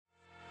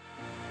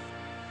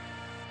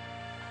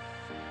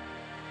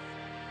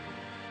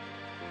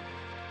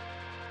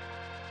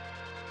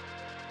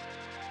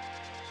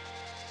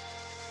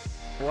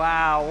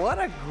Wow, what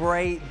a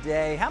great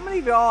day. How many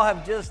of y'all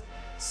have just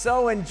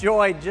so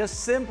enjoyed just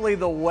simply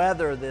the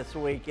weather this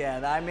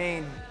weekend? I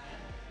mean,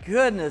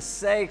 goodness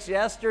sakes,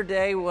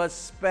 yesterday was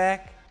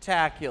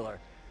spectacular.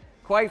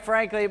 Quite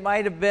frankly, it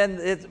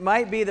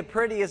might be the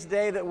prettiest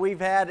day that we've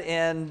had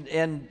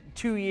in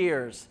 2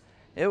 years.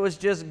 It was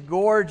just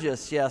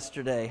gorgeous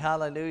yesterday.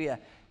 Hallelujah.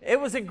 It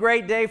was a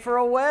great day for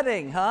a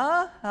wedding,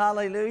 huh?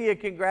 Hallelujah.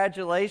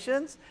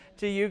 Congratulations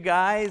to you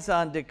guys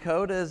on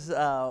Dakota's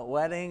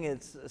wedding.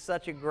 It's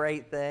such a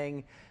great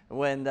thing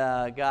when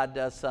God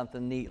does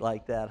something neat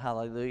like that.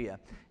 Hallelujah.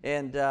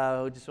 And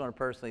we just want to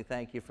personally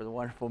thank you for the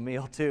wonderful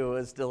meal, too. It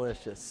was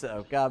delicious.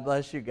 So God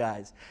bless you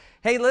guys.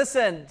 Hey,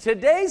 listen,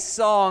 today's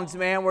songs,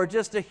 man, were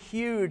just a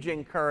huge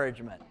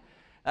encouragement.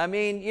 I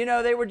mean,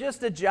 they were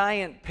just a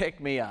giant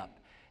pick-me-up.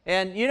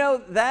 And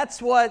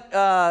that's what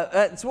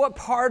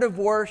part of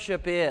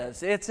worship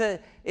is. It's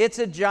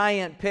a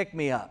giant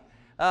pick-me-up.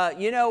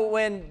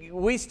 When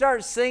we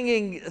start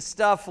singing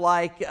stuff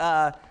like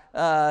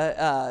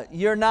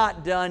 "You're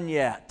not done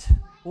yet,"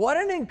 what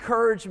an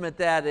encouragement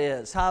that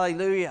is!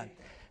 Hallelujah.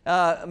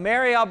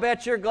 Mary, I'll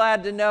bet you're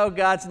glad to know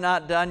God's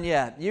not done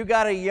yet. You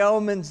got a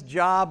yeoman's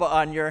job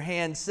on your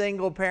hands,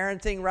 single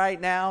parenting right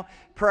now,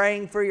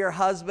 praying for your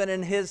husband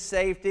and his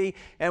safety,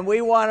 and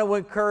we want to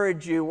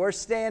encourage you. We're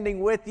standing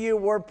with you.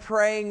 We're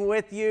praying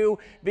with you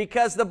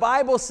because the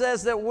Bible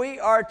says that we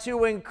are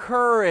to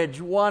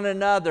encourage one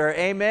another.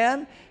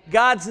 Amen?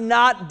 God's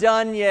not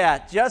done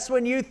yet. Just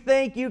when you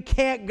think you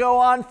can't go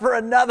on for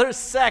another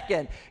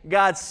second,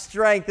 God's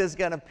strength is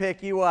going to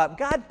pick you up.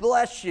 God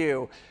bless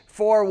you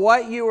for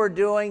what you are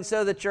doing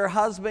so that your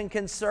husband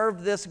can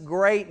serve this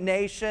great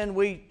nation.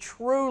 We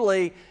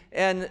truly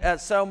and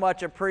so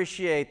much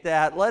appreciate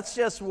that. Let's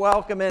just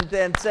welcome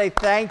and say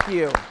thank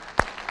you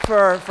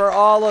for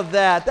all of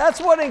that.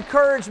 That's what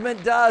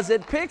encouragement does.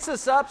 It picks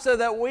us up so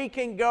that we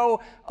can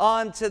go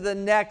on to the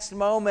next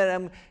moment.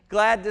 I'm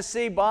glad to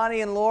see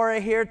Bonnie and Laura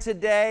here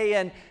today,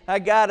 and I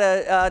got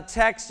a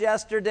text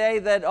yesterday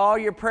that all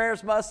your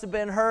prayers must have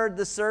been heard.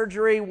 The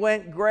surgery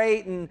went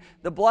great and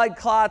the blood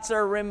clots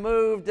are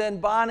removed.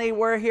 And Bonnie,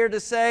 we're here to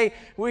say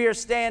we are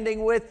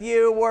standing with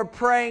you. We're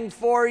praying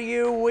for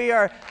you. We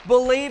are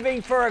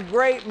believing for a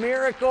great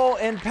miracle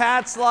in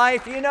Pat's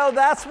life.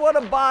 That's what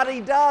a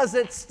body does.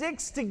 It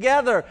sticks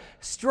together,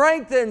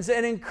 strengthens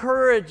and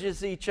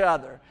encourages each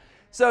other.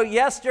 So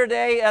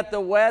yesterday at the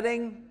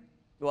wedding,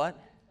 what?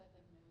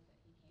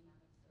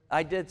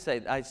 I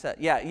said,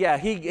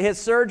 his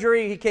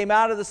surgery, he came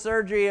out of the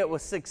surgery, it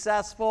was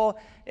successful,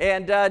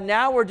 and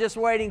now we're just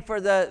waiting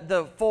for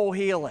the full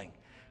healing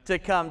to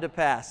come to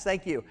pass.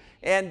 Thank you.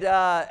 And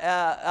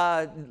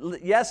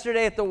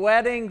yesterday at the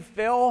wedding,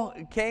 Phil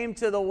came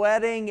to the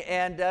wedding,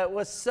 and it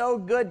was so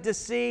good to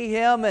see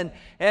him, and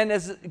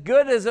as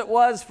good as it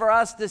was for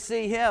us to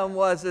see him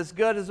was as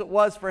good as it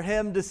was for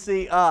him to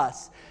see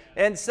us.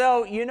 And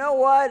so, you know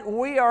what?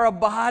 We are a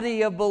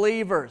body of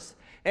believers.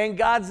 And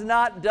God's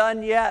not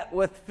done yet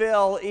with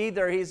Phil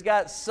either. He's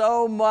got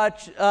so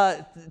much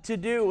to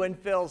do in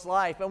Phil's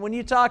life. And when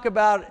you talk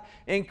about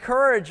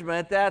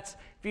encouragement, that's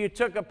if you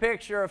took a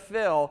picture of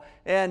Phil,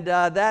 and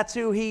that's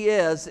who he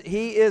is.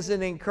 He is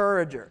an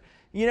encourager.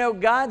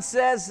 God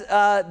says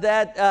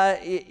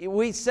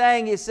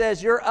He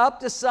says, you're up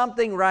to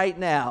something right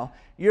now.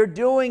 You're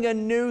doing a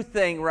new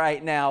thing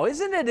right now.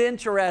 Isn't it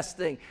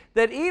interesting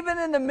that even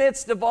in the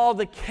midst of all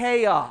the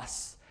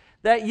chaos,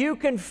 that you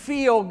can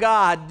feel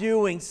God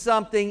doing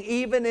something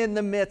even in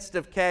the midst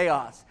of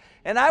chaos?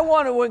 And I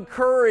want to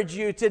encourage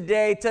you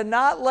today to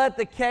not let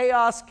the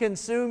chaos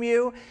consume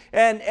you.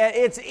 And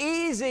it's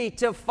easy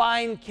to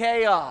find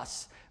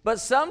chaos,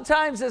 but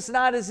sometimes it's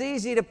not as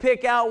easy to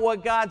pick out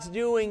what God's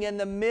doing in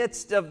the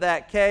midst of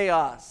that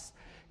chaos.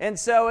 And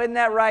so, isn't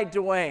that right,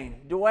 Dwayne?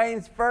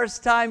 Dwayne's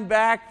first time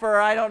back for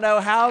I don't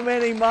know how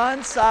many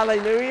months.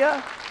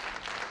 Hallelujah.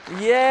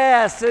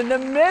 Yes, in the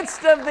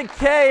midst of the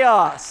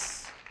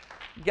chaos,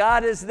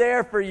 God is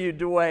there for you,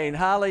 Dwayne.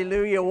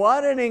 Hallelujah.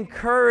 What an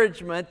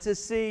encouragement to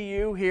see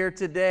you here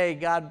today.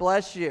 God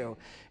bless you.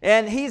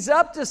 And He's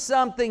up to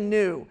something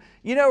new.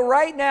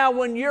 Right now,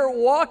 when you're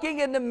walking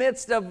in the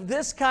midst of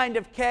this kind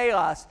of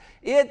chaos,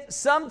 it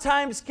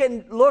sometimes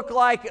can look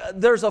like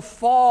there's a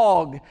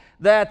fog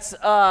that's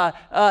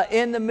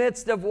in the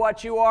midst of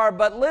what you are.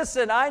 But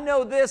listen, I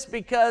know this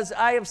because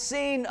I have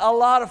seen a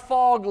lot of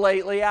fog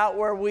lately out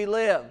where we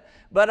live.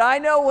 But I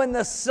know when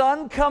the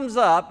sun comes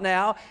up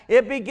now,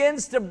 it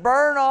begins to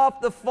burn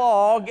off the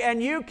fog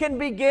and you can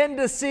begin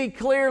to see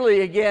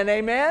clearly again.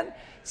 Amen?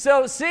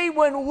 So see,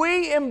 when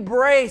we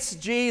embrace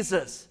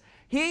Jesus,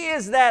 He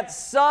is that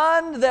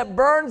sun that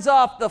burns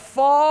off the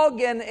fog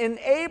and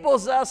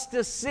enables us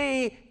to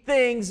see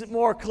things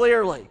more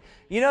clearly.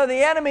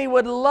 The enemy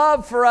would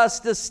love for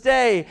us to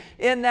stay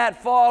in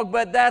that fog,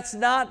 but that's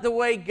not the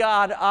way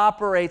God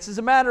operates. As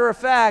a matter of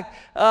fact,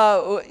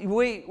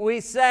 we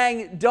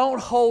sang,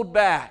 "Don't hold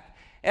back."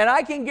 And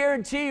I can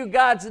guarantee you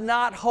God's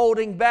not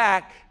holding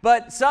back,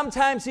 but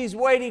sometimes He's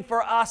waiting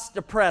for us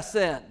to press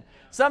in.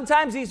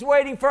 Sometimes He's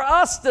waiting for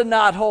us to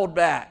not hold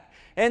back.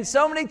 And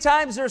so many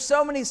times there's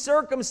so many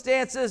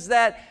circumstances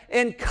that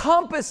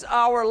encompass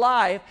our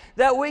life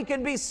that we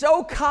can be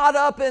so caught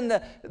up in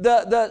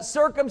the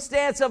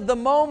circumstance of the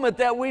moment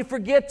that we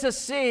forget to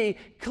see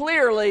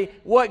clearly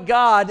what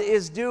God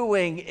is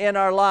doing in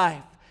our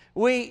life.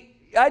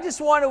 I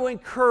just want to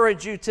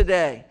encourage you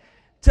today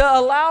to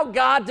allow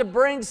God to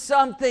bring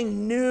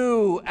something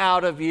new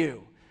out of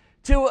you,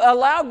 to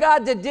allow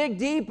God to dig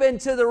deep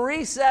into the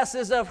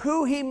recesses of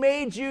who He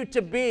made you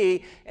to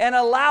be and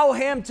allow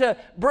Him to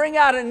bring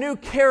out a new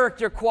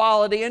character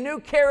quality, a new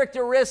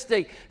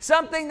characteristic,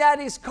 something that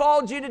He's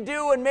called you to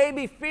do and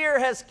maybe fear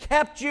has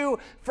kept you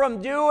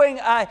from doing.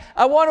 I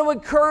want to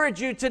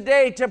encourage you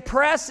today to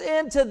press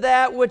into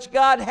that which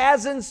God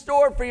has in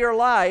store for your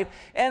life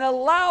and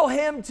allow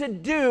Him to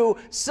do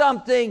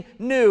something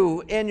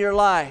new in your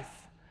life.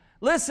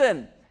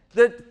 Listen,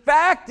 the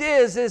fact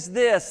is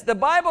this. The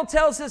Bible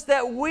tells us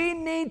that we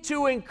need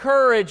to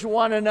encourage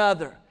one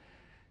another.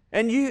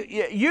 And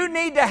you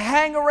need to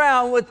hang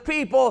around with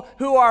people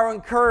who are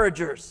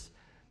encouragers.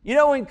 You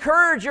know,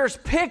 encouragers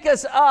pick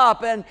us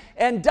up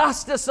and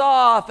dust us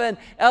off and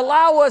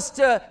allow us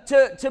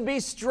to be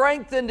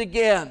strengthened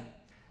again.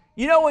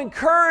 You know,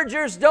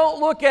 encouragers don't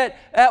look at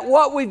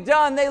what we've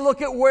done, they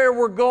look at where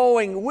we're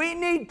going. We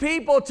need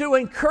people to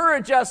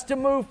encourage us to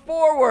move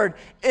forward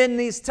in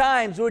these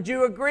times. Would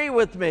you agree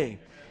with me?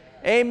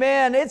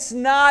 Amen. It's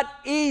not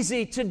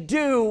easy to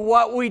do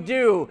what we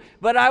do,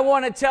 but I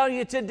want to tell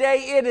you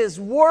today it is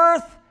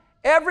worth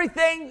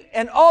everything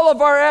and all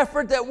of our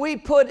effort that we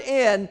put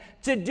in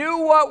to do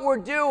what we're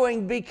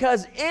doing,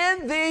 because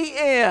in the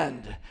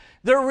end,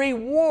 the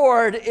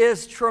reward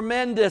is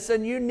tremendous,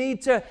 and you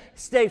need to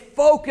stay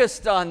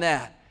focused on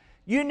that.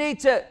 You need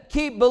to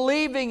keep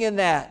believing in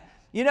that.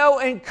 You know,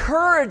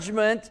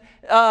 encouragement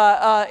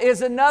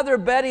is another,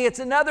 Betty, it's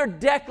another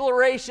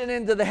declaration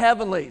into the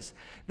heavenlies.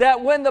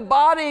 That when the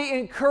body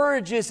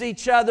encourages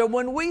each other,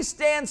 when we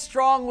stand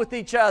strong with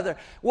each other,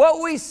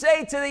 what we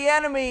say to the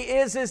enemy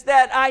is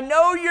that I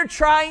know you're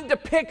trying to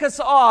pick us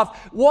off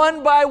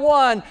one by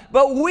one,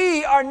 but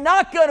we are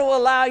not going to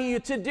allow you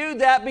to do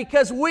that,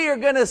 because we are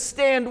going to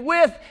stand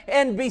with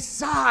and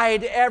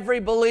beside every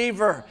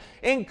believer,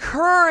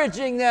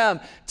 encouraging them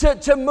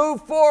to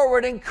move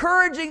forward,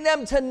 encouraging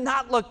them to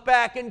not look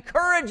back,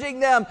 encouraging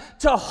them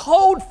to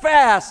hold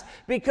fast,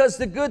 because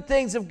the good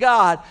things of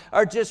God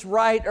are just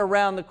right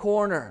around the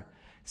corner.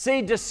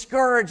 See,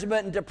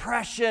 discouragement and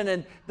depression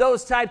and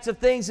those types of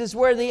things is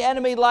where the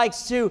enemy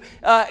likes to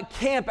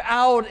camp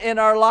out in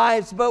our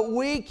lives, but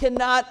we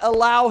cannot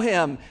allow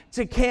him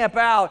to camp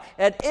out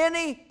at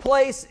any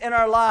place in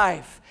our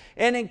life.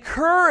 And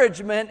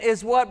encouragement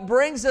is what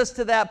brings us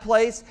to that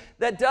place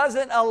that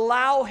doesn't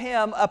allow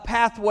him a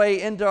pathway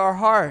into our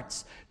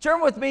hearts.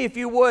 Turn with me, if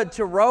you would,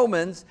 to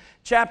Romans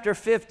chapter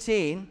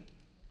 15.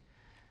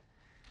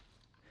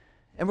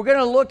 And we're going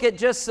to look at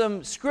just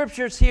some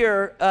scriptures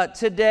here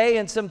today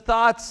and some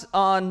thoughts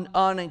on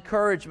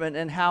encouragement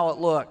and how it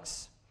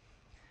looks.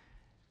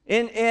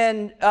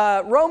 In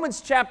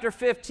Romans chapter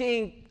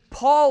 15,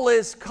 Paul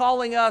is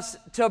calling us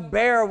to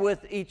bear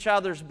with each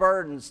other's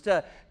burdens,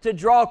 to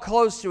draw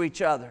close to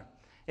each other.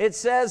 It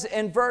says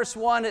in verse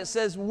 1, it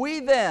says,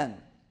 "We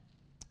then,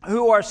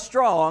 who are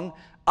strong,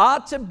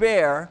 ought to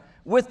bear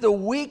with the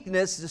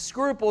weakness," the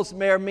scruples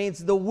there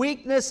means the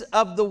weakness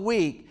of the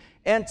weak,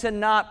 "and to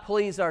not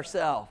please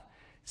ourselves."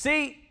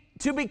 See,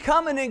 to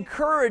become an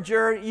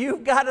encourager,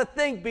 you've got to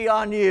think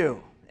beyond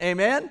you.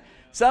 Amen?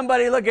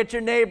 Somebody look at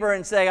your neighbor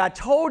and say, I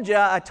told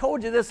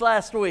you this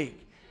last week.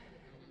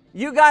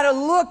 You got to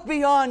look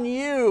beyond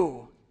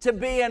you to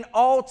be an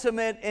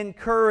ultimate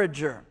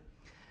encourager.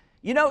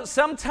 You know,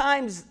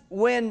 sometimes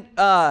in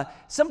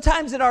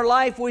our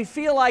life we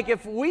feel like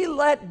if we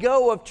let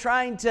go of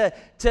trying to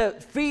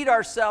feed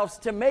ourselves,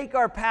 to make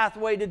our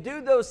pathway, to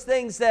do those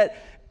things that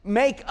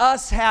make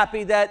us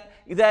happy, that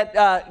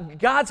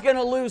God's going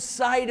to lose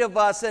sight of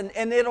us and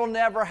it'll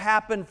never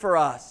happen for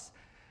us.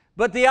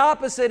 But the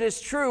opposite is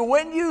true.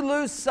 When you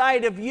lose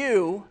sight of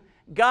you,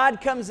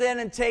 God comes in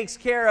and takes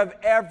care of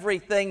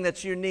everything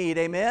that you need.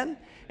 Amen?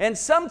 And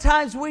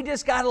sometimes we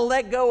just got to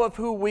let go of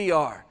who we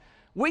are.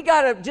 We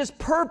got to just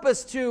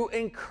purpose to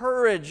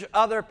encourage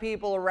other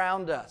people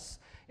around us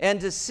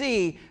and to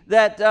see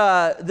that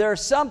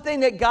there's something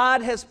that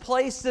God has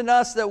placed in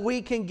us that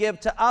we can give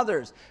to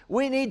others.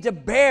 We need to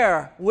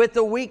bear with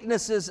the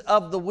weaknesses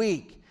of the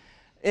weak.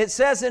 It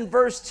says in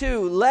verse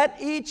 2, "Let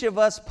each of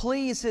us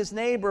please his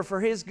neighbor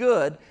for his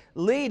good,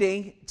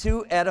 leading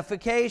to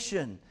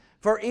edification.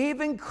 For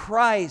even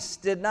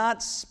Christ did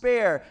not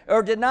spare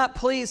or did not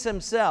please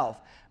himself,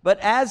 but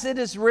as it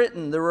is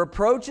written, the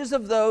reproaches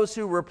of those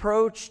who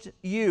reproached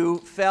you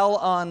fell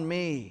on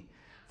me.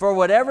 For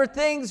whatever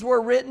things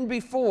were written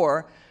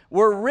before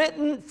were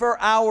written for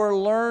our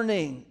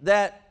learning,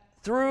 that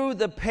through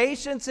the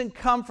patience and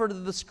comfort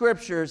of the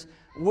Scriptures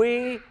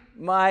we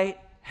might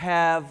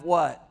have"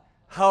 what?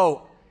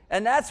 Hope.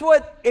 And that's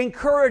what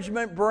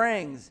encouragement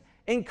brings.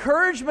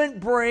 Encouragement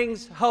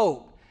brings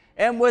hope.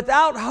 And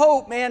without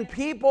hope, man,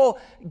 people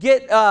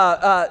get,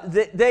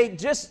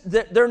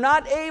 they're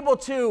not able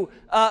to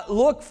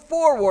look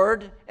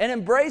forward and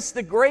embrace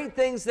the great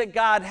things that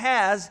God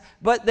has,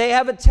 but they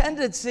have a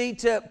tendency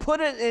to put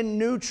it in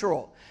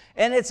neutral.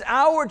 And it's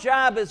our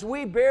job as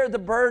we bear the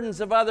burdens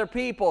of other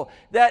people,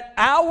 that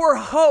our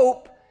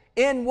hope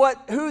in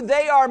who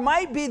they are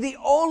might be the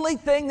only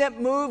thing that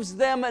moves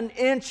them an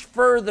inch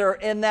further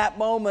in that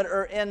moment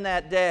or in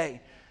that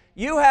day.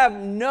 You have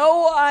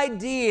no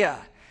idea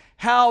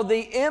how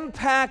the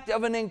impact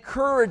of an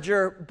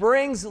encourager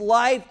brings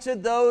life to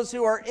those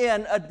who are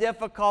in a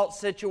difficult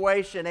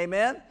situation.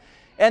 Amen?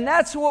 And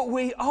that's what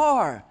we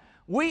are.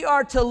 We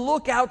are to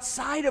look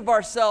outside of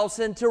ourselves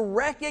and to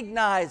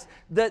recognize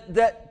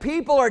that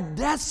people are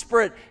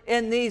desperate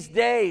in these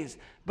days.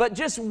 But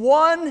just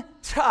one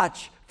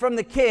touch from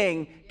the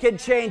King can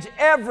change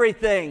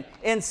everything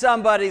in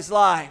somebody's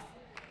life.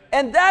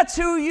 And that's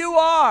who you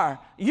are.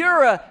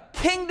 You're a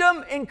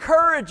kingdom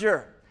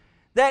encourager.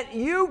 That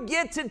you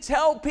get to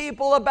tell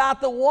people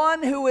about the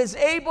one who is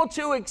able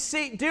to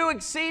do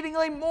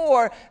exceedingly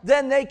more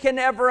than they can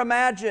ever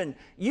imagine.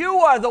 You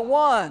are the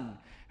one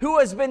who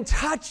has been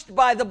touched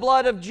by the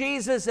blood of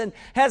Jesus and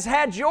has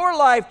had your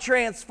life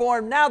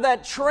transformed. Now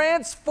that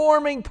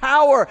transforming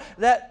power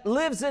that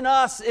lives in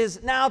us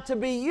is now to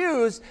be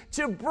used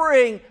to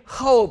bring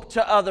hope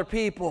to other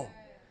people.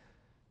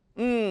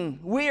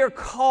 We are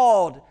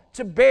called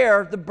to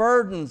bear the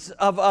burdens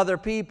of other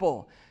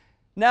people.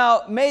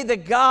 Now, may the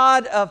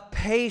God of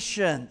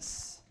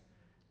patience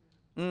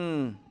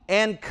and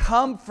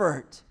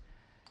comfort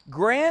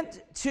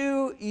grant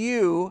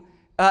you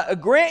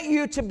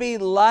to be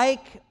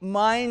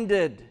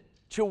like-minded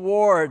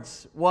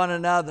towards one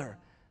another.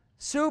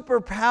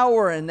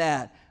 Superpower in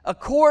that,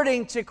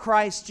 according to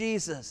Christ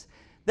Jesus.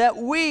 That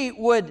we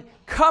would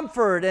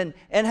comfort and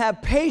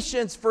have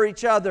patience for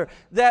each other.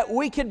 That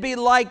we could be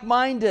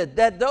like-minded.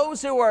 That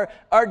those who are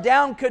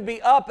down could be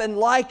up and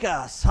like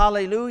us.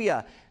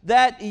 Hallelujah.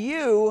 That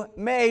you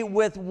may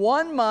with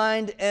one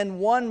mind and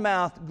one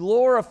mouth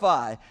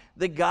glorify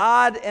the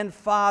God and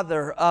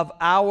Father of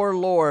our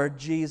Lord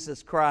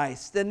Jesus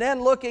Christ. And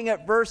then looking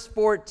at verse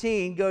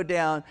 14, go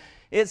down,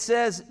 it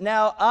says,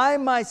 Now I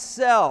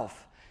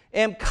myself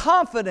am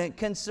confident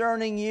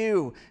concerning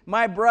you,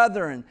 my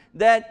brethren,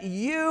 that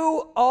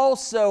you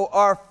also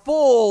are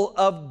full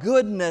of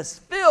goodness,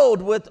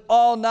 filled with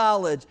all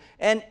knowledge,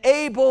 and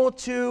able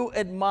to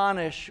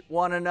admonish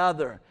one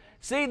another.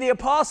 See, the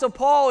Apostle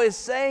Paul is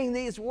saying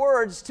these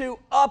words to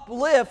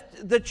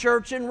uplift the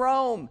church in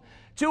Rome,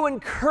 to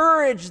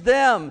encourage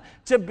them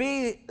to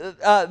be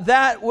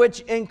that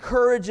which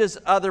encourages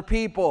other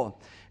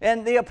people.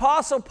 And the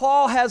Apostle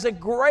Paul has a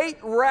great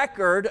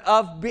record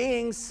of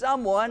being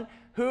someone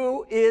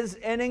who is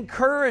an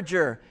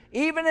encourager,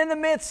 even in the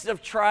midst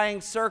of trying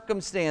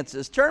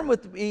circumstances. Turn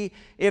with me,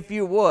 if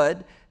you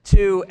would,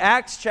 to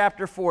Acts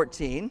chapter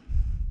 14.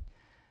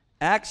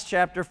 Acts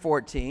chapter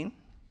 14.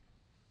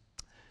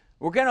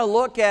 We're going to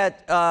look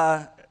at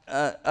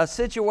a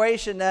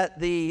situation that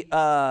the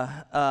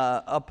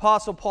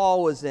Apostle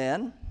Paul was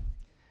in,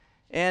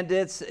 and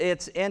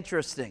it's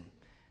interesting.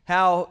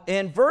 How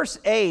in verse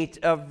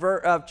 8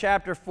 of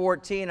chapter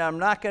 14, I'm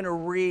not going to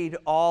read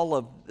all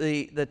of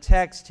the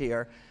text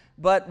here,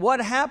 but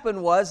what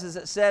happened was,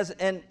 it says,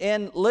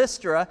 in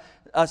Lystra,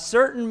 a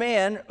certain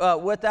man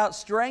without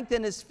strength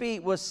in his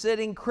feet was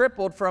sitting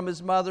crippled from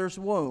his mother's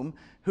womb,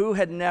 who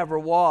had never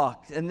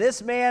walked. And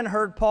this man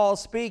heard Paul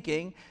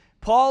speaking.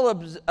 Paul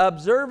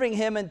observing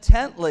him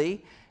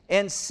intently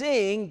and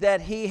seeing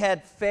that he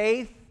had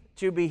faith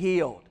to be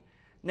healed.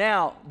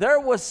 Now,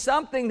 there was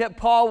something that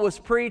Paul was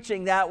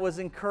preaching that was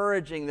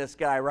encouraging this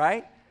guy,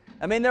 right?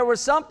 I mean, there was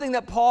something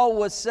that Paul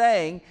was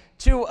saying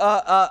to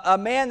a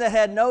man that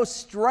had no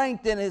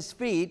strength in his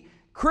feet,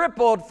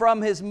 crippled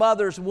from his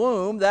mother's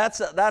womb. That's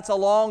a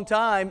long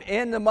time.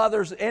 In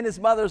his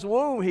mother's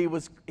womb,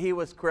 he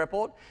was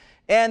crippled.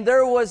 And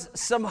there was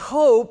some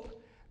hope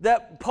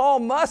that Paul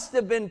must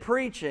have been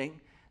preaching,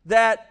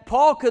 that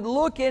Paul could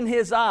look in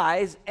his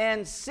eyes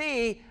and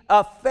see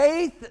a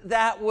faith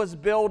that was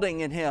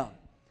building in him.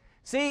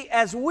 See,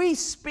 as we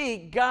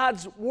speak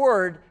God's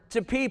word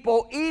to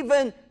people,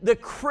 even the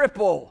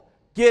cripple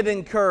get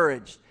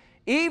encouraged.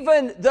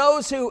 Even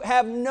those who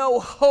have no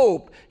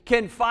hope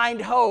can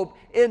find hope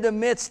in the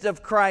midst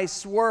of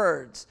Christ's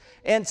words.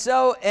 And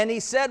he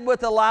said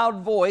with a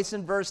loud voice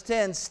in verse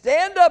 10,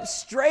 "Stand up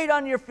straight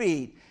on your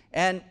feet."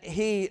 And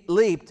he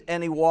leaped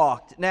and he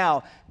walked.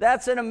 Now,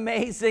 that's an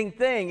amazing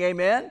thing,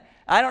 amen?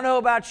 I don't know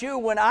about you,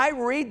 when I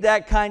read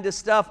that kind of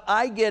stuff,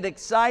 I get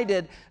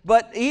excited.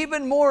 But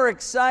even more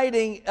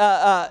excited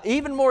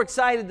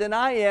than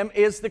I am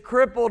is the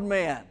crippled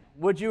man.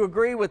 Would you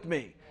agree with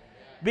me?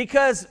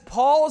 Because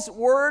Paul's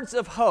words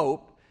of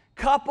hope,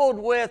 coupled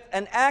with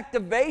an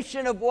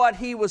activation of what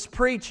he was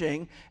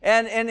preaching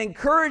and an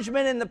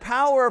encouragement in the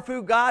power of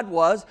who God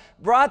was,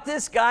 brought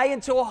this guy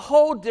into a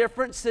whole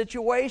different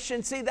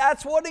situation. See,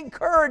 that's what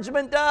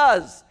encouragement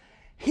does.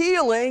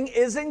 Healing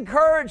is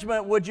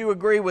encouragement. Would you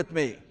agree with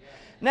me?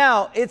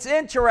 Now, it's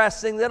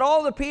interesting that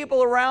all the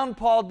people around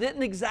Paul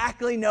didn't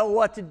exactly know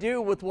what to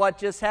do with what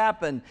just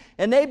happened.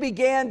 And they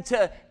began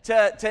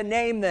to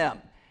name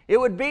them. It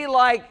would be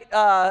like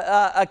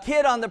a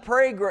kid on the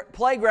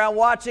playground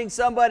watching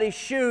somebody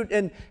shoot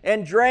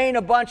and drain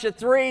a bunch of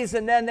threes,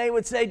 and then they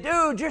would say,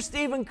 dude, you're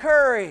Stephen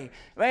Curry.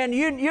 Man,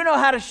 you know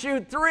how to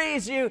shoot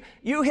threes. You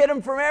hit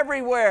them from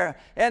everywhere.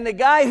 And the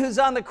guy who's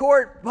on the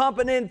court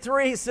pumping in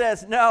threes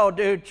says, no,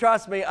 dude,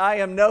 trust me, I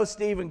am no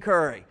Stephen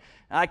Curry.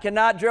 I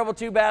cannot dribble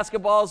 2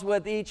 basketballs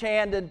with each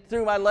hand and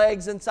through my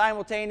legs and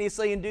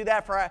simultaneously and do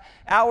that for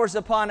hours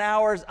upon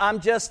hours. I'm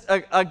just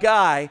a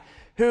guy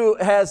who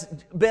has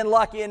been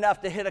lucky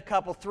enough to hit a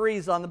couple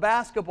threes on the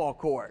basketball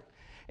court.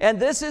 And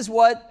this is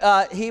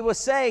what he was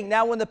saying.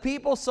 Now, when the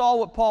people saw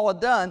what Paul had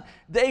done,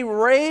 they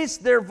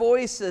raised their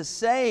voices,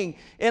 saying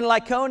in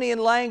Lycaonian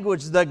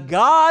language, the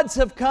gods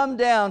have come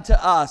down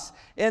to us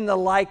in the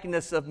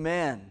likeness of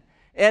men.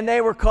 And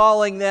they were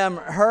calling them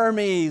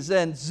Hermes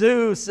and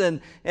Zeus and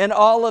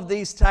all of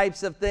these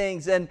types of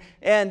things. And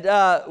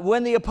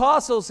when the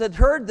apostles had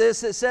heard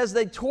this, it says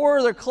they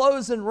tore their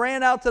clothes and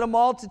ran out to the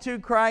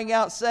multitude, crying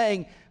out,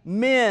 saying,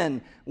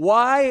 men,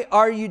 why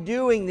are you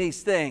doing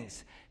these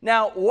things?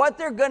 Now, what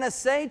they're going to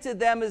say to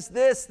them is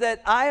this,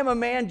 that I am a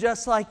man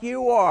just like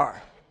you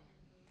are.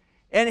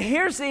 And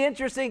here's the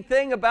interesting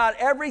thing about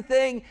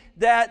everything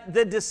that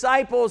the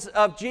disciples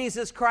of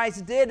Jesus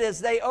Christ did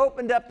as they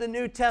opened up the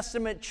New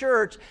Testament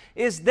church,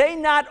 is they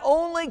not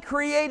only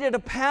created a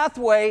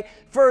pathway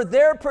for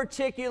their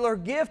particular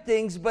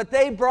giftings, but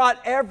they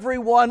brought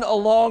everyone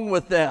along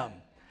with them.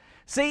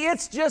 See,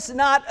 it's just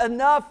not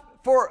enough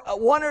for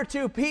 1 or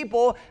 2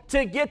 people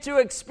to get to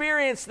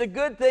experience the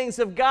good things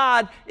of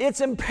God. It's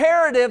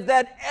imperative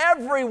that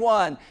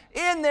everyone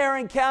in their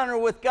encounter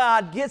with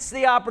God gets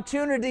the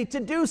opportunity to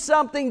do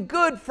something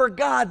good for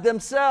God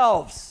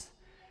themselves.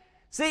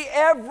 See,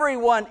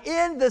 everyone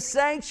in the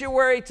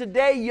sanctuary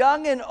today,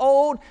 young and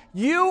old,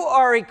 you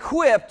are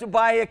equipped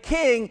by a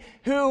king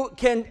who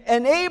can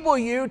enable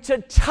you to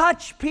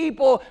touch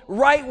people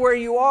right where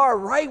you are,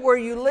 right where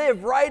you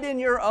live, right in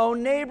your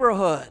own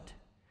neighborhood.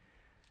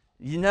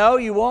 You know,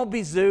 you won't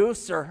be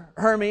Zeus or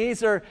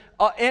Hermes or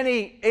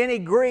any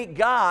Greek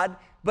god,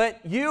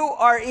 but you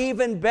are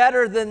even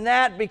better than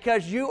that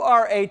because you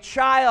are a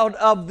child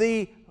of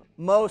the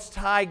Most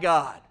High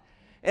God.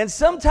 And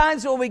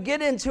sometimes when we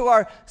get into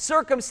our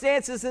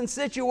circumstances and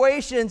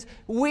situations,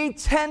 we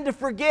tend to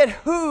forget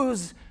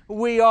whose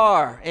we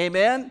are.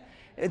 Amen?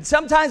 And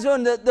sometimes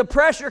when the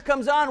pressure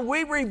comes on,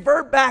 we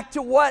revert back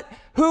to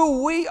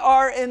who we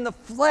are in the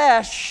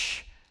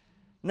flesh,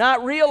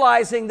 not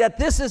realizing that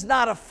this is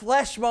not a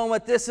flesh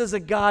moment, this is a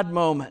God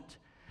moment.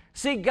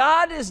 See,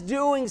 God is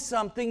doing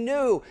something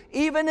new,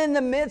 even in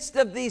the midst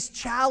of these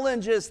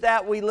challenges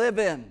that we live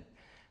in.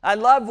 I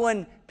love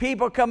when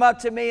people come up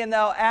to me and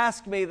they'll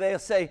ask me, they'll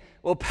say,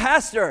 well,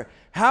 Pastor,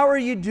 how are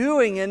you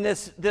doing in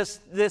this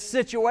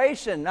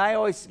situation? And I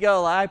always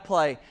go, I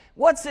play,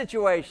 what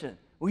situation?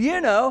 Well,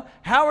 you know,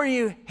 how are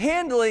you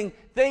handling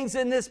things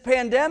in this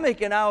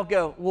pandemic? And I'll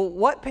go, well,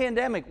 what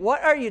pandemic?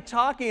 What are you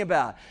talking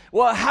about?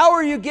 Well, how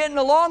are you getting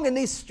along in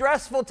these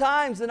stressful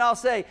times? And I'll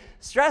say,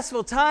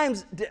 stressful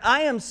times?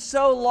 I am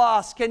so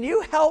lost. Can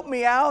you help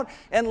me out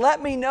and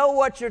let me know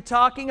what you're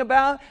talking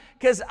about?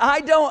 Because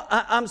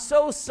I'm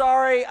so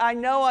sorry. I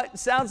know it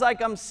sounds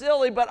like I'm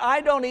silly, but I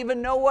don't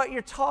even know what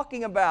you're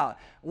talking about.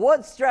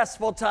 What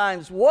stressful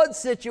times? What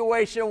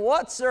situation?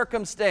 What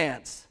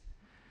circumstance?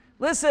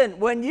 Listen,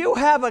 when you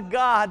have a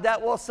God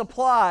that will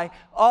supply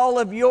all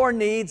of your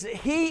needs,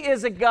 He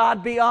is a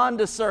God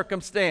beyond a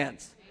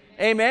circumstance.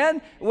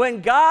 Amen? When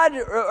God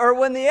or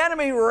when the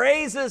enemy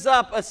raises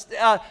up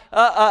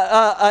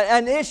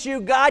an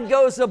issue, God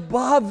goes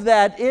above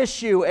that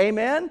issue.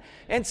 Amen?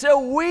 And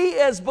so we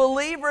as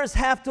believers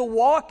have to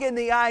walk in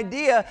the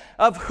idea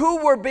of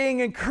who we're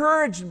being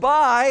encouraged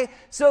by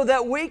so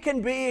that we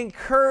can be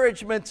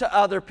encouragement to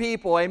other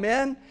people.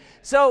 Amen?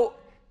 So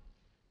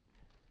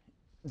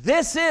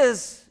this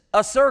is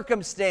a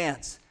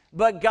circumstance,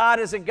 but God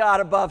is a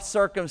God above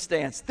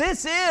circumstance.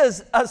 This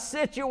is a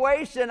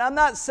situation. I'm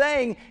not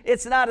saying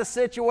it's not a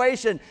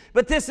situation,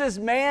 but this is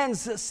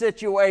man's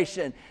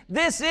situation.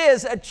 This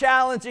is a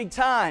challenging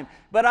time,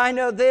 but I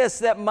know this,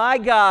 that my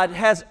God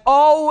has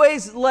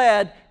always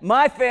led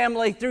my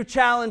family through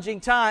challenging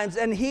times,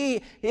 and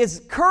He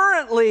is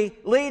currently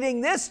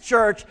leading this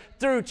church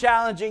through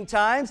challenging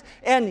times,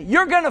 and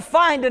you're going to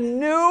find a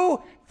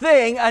new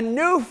thing, a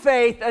new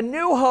faith, a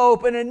new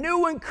hope, and a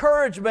new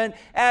encouragement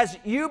as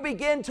you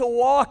begin to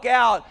walk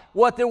out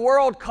what the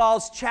world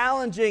calls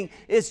challenging.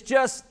 Is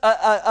just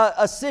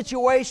a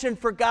situation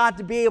for God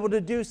to be able to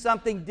do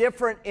something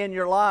different in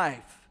your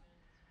life.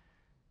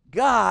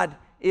 God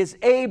is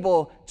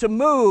able to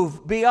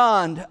move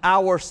beyond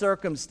our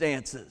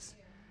circumstances.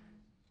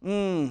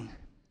 In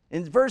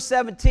verse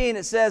 17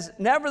 it says,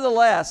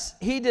 nevertheless,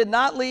 He did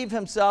not leave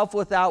Himself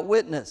without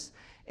witness,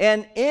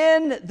 and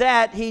in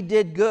that He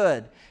did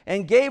good,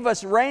 and gave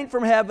us rain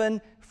from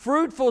heaven,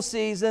 fruitful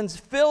seasons,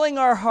 filling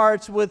our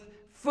hearts with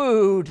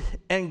food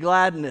and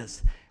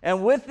gladness.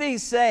 And with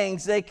these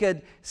sayings, they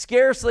could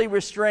scarcely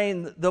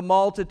restrain the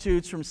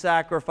multitudes from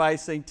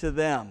sacrificing to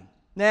them.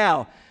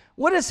 Now,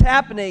 what is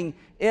happening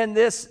in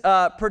this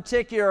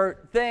particular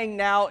thing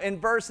now in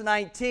verse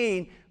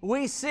 19?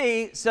 We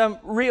see some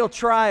real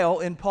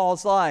trial in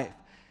Paul's life.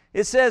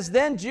 It says,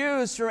 then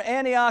Jews from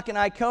Antioch and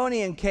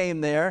Iconium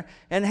came there,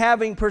 and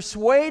having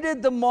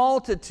persuaded the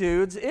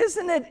multitudes.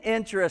 Isn't it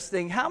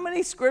interesting? How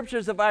many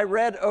scriptures have I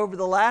read over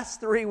the last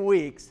 3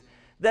 weeks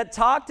that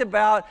talked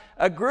about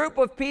a group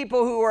of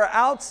people who are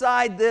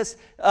outside this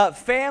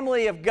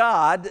family of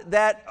God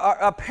that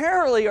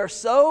apparently are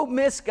so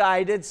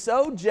misguided,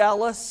 so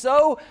jealous,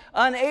 so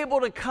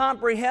unable to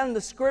comprehend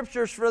the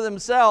scriptures for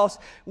themselves.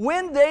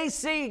 When they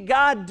see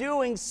God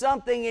doing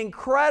something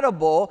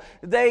incredible,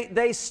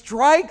 they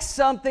strike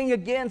something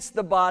against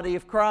the body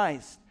of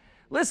Christ.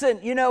 Listen,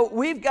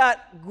 we've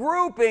got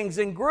groupings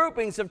and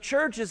groupings of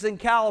churches in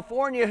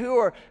California who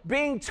are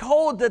being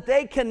told that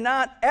they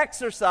cannot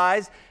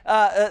exercise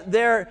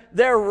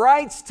their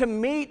rights to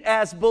meet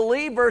as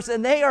believers,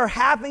 and they are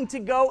having to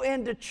go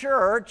into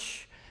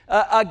church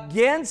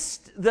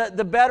against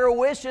the better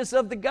wishes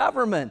of the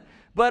government,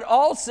 but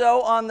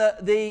also on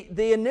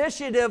the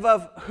initiative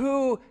of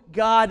who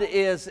God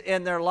is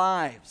in their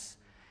lives.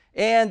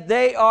 And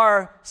they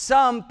are,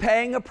 some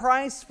paying a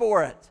price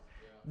for it.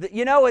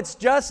 It's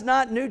just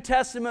not New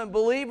Testament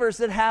believers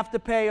that have to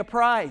pay a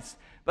price.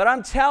 But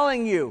I'm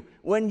telling you,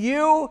 when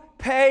you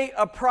pay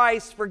a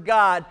price for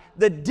God,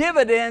 the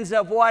dividends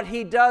of what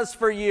He does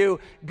for you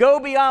go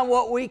beyond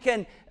what we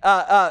can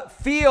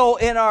feel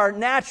in our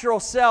natural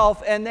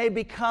self, and they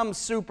become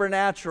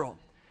supernatural.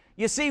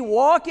 You see,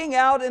 walking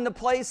out in the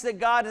place that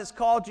God has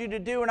called you to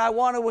do, and I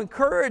want to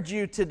encourage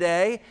you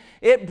today,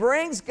 it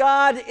brings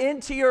God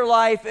into your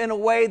life in a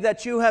way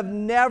that you have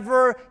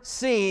never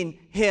seen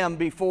Him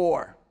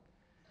before.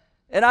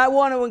 And I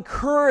want to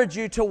encourage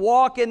you to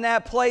walk in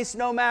that place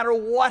no matter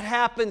what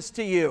happens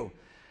to you.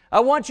 I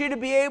want you to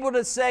be able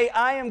to say,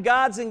 I am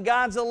God's and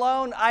God's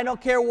alone. I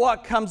don't care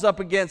what comes up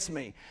against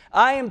me.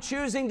 I am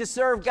choosing to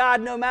serve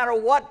God no matter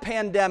what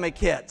pandemic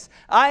hits.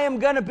 I am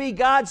going to be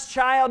God's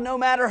child no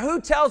matter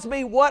who tells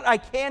me what I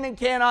can and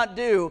cannot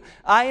do.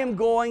 I am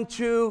going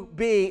to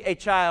be a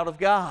child of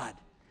God.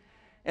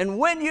 And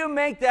when you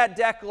make that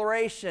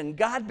declaration,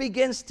 God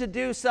begins to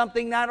do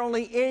something not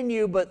only in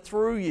you but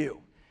through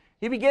you.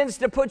 He begins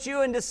to put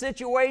you into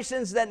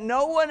situations that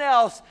no one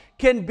else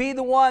can be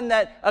the one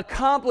that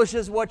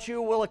accomplishes what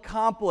you will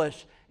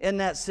accomplish in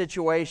that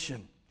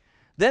situation.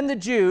 Then the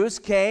Jews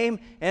came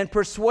and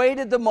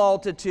persuaded the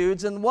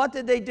multitudes, and what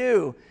did they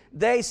do?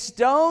 They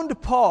stoned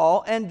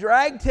Paul and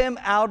dragged him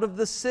out of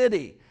the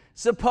city,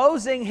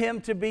 supposing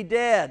him to be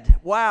dead.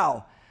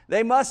 Wow,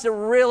 they must have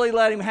really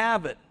let him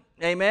have it.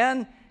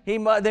 Amen? They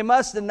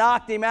must have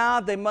knocked him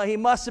out. He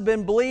must have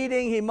been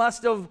bleeding. He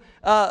must have,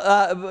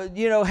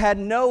 had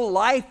no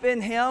life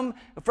in him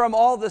from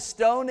all the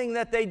stoning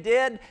that they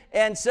did.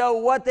 And so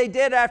what they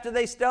did after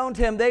they stoned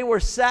him, they were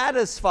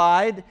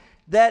satisfied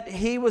that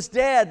he was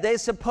dead. They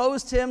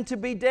supposed him to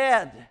be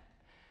dead.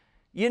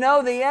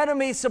 The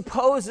enemy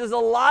supposes a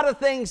lot of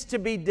things to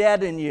be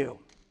dead in you.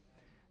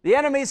 The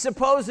enemy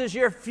supposes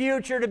your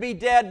future to be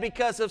dead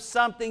because of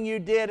something you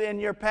did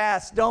in your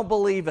past. Don't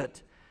believe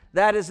it.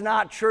 That is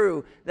not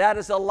true. That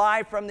is a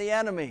lie from the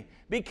enemy,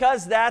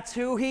 because that's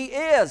who he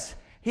is.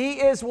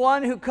 He is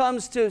one who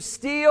comes to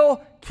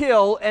steal,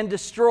 kill, and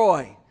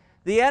destroy.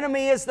 The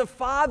enemy is the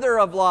father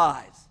of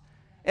lies.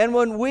 And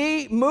when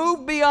we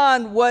move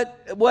beyond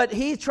what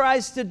he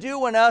tries to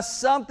do in us,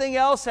 something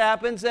else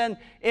happens. And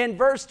in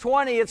verse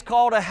 20, it's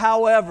called a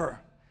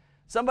however.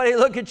 Somebody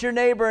look at your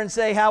neighbor and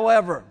say,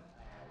 however.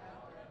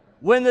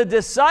 When the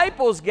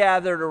disciples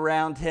gathered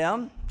around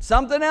him,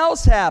 something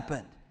else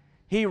happened.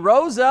 He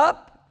rose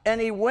up and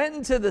he went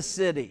into the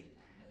city.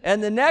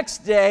 And the next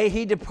day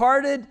he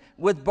departed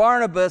with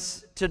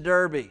Barnabas to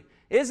Derbe.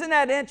 Isn't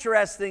that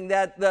interesting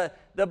that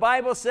the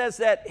Bible says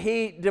that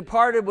he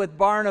departed with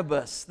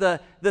Barnabas, the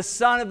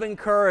son of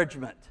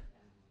encouragement?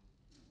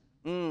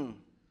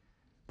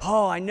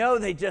 Paul, I know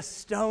they just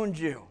stoned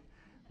you,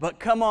 but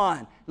come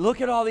on. Look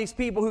at all these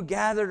people who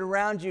gathered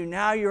around you.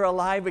 Now you're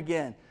alive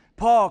again.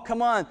 Paul,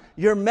 come on,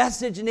 your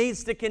message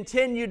needs to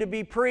continue to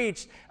be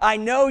preached. I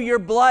know you're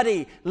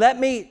bloody. Let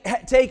me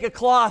take a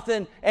cloth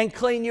and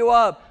clean you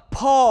up.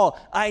 Paul,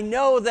 I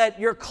know that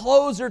your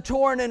clothes are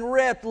torn and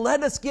ripped.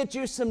 Let us get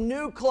you some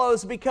new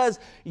clothes, because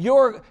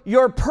your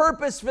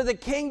purpose for the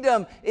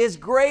kingdom is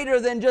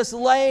greater than just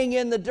laying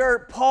in the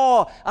dirt.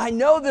 Paul, I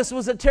know this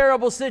was a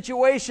terrible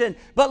situation,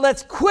 but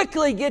let's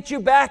quickly get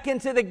you back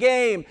into the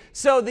game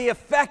so the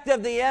effect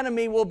of the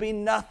enemy will be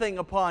nothing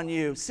upon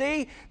you.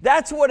 See,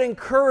 that's what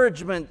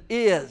encouragement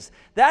is.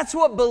 That's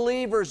what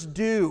believers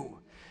do.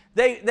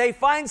 They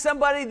find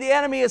somebody the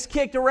enemy has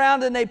kicked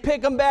around, and they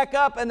pick them back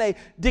up and they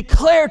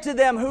declare to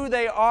them who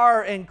they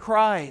are in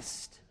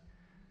Christ.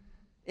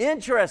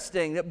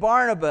 Interesting that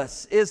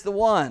Barnabas is the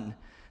one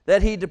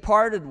that he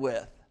departed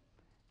with.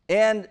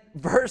 And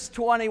verse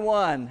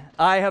 21,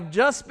 I have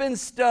just been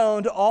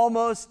stoned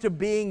almost to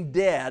being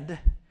dead,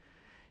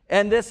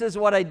 and this is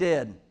what I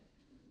did.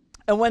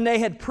 And when they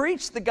had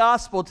preached the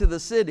gospel to the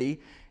city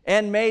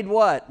and made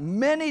what?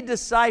 Many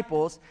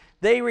disciples,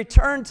 they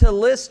returned to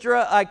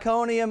Lystra,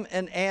 Iconium,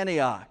 and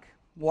Antioch.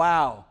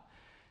 Wow.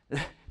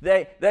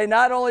 They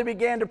not only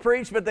began to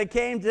preach, but they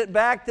came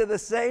back to the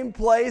same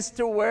place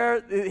to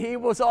where he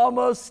was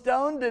almost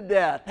stoned to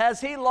death.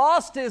 Has he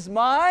lost his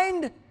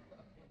mind?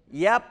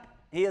 Yep,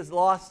 he has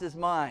lost his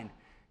mind.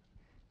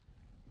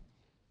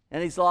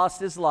 And he's lost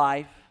his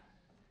life.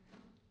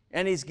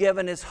 And he's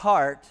given his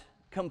heart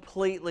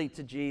completely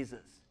to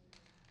Jesus.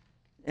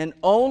 And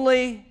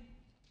only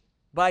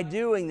by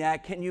doing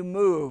that can you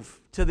move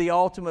to the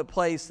ultimate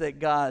place that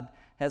God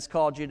has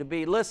called you to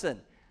be. Listen,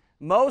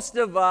 most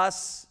of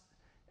us,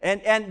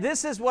 and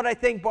this is what I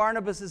think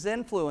Barnabas'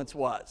 influence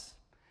was,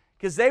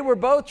 because they were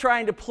both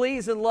trying to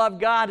please and love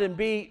God and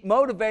be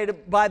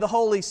motivated by the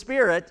Holy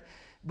Spirit,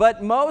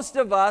 but most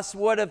of us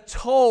would have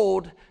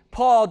told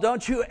Paul,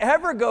 don't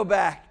ever go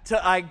back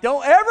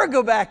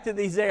to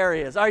these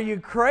areas. Are you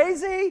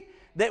crazy?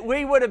 That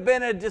we would have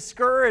been a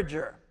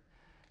discourager.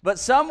 But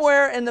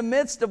somewhere in the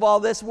midst of all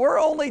this, we're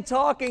only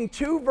talking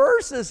 2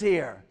 verses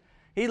here.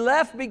 He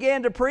left,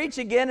 began to preach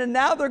again, and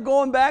now they're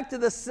going back to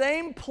the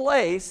same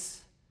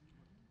place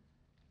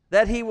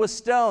that he was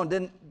stoned.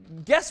 And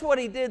guess what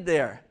he did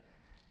there?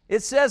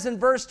 It says in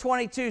verse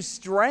 22,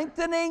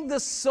 strengthening the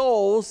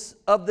souls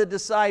of the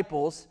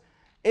disciples,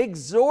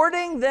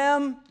 exhorting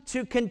them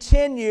to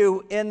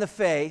continue in the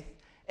faith,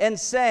 and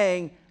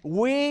saying,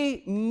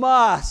 we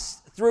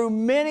must, through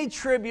many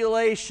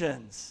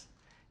tribulations,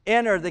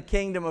 enter the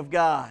kingdom of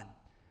God.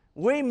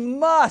 We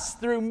must,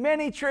 through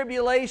many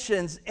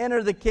tribulations,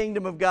 enter the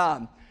kingdom of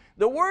God.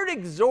 The word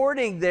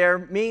exhorting there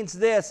means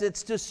this: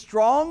 it's to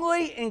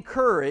strongly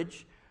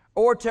encourage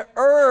or to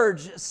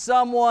urge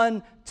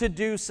someone to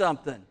do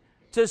something.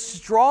 To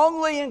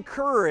strongly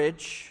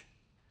encourage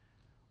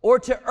or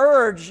to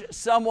urge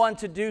someone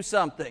to do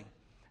something.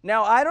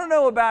 Now, I don't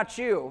know about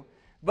you,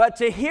 but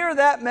to hear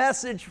that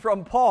message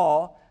from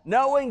Paul,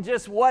 knowing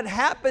just what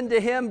happened to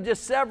him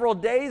just several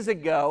days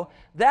ago,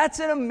 that's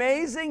an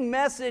amazing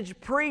message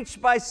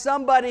preached by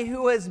somebody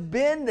who has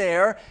been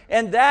there,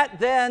 and that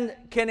then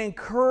can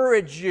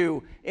encourage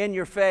you in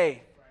your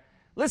faith.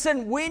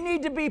 Listen, we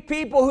need to be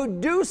people who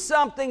do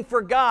something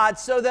for God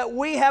so that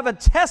we have a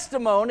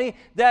testimony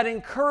that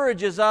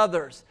encourages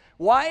others.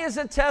 Why is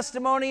a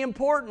testimony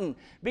important?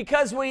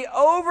 Because we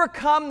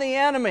overcome the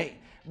enemy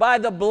by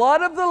the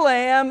blood of the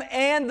Lamb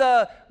and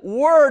the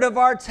word of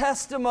our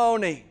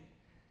testimony.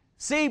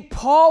 See,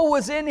 Paul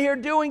was in here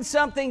doing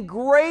something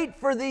great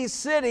for these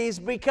cities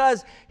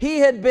because he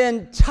had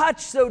been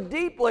touched so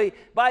deeply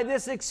by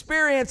this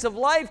experience of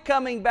life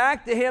coming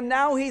back to him.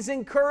 Now he's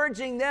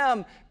encouraging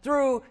them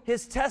through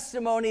his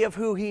testimony of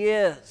who he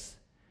is.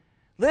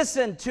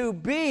 Listen, to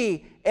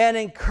be an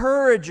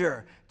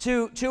encourager,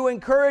 to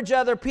encourage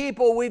other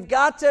people, we've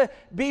got to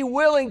be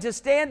willing to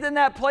stand in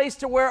that place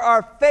to where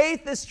our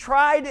faith is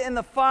tried in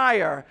the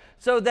fire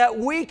so that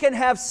we can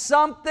have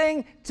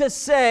something to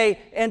say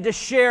and to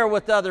share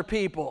with other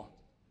people.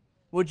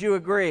 Would you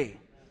agree?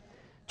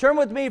 Turn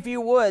with me, if you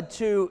would,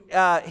 to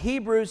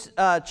Hebrews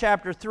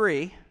chapter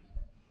 3.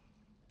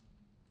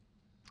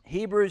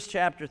 Hebrews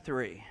chapter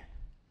 3.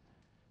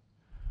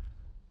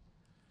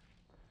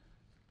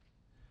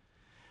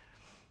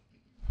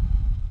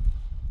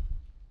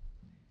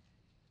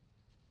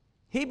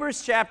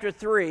 Hebrews chapter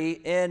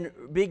 3, and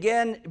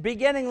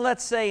beginning,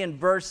 let's say, in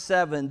verse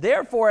 7.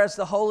 Therefore, as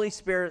the Holy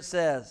Spirit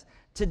says,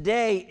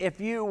 today,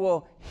 if you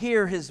will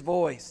hear his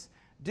voice,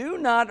 do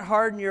not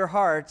harden your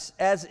hearts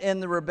as in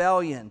the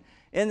rebellion,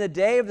 in the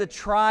day of the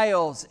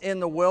trials in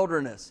the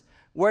wilderness,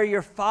 where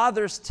your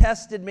fathers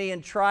tested me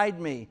and tried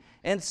me,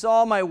 and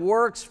saw my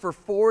works for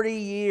 40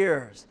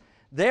 years.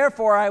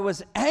 Therefore, I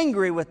was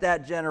angry with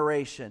that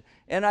generation,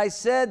 and I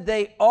said,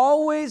 they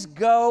always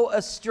go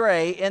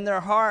astray in their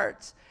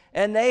hearts,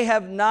 and they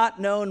have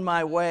not known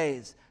my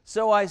ways.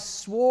 So I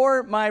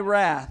swore my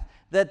wrath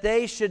that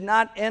they should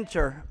not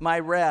enter my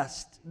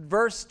rest.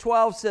 Verse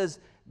 12 says,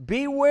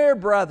 beware,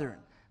 brethren,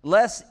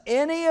 lest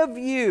any of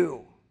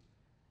you,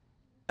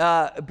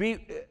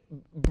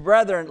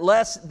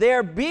 lest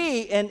there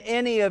be in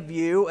any of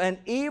you an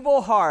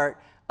evil heart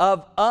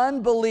of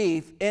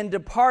unbelief in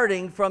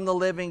departing from the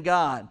living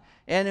God.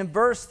 And in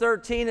verse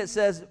 13 it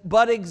says,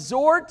 but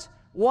exhort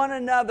one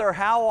another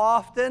how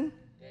often?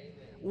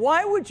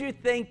 Why would you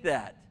think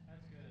that?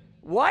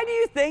 Why do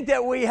you think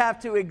that we have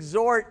to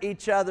exhort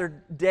each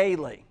other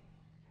daily?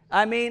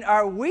 I mean,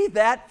 are we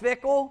that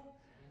fickle?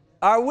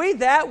 Are we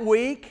that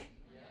weak?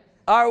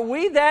 Are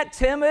we that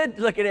timid?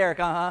 Look at Eric,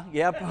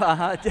 yep,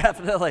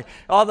 definitely.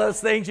 All those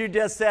things you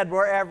just said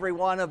were every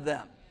one of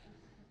them.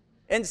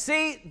 And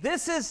see,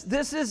 this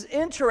is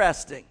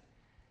interesting.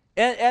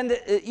 And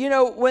you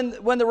know,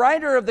 when the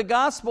writer of the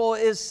gospel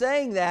is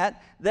saying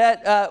that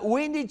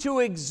we need to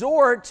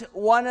exhort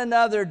one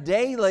another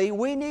daily,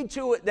 we need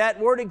to, that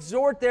word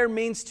exhort there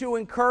means to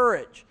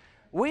encourage.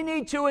 We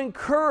need to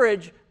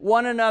encourage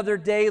one another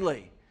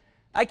daily.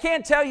 I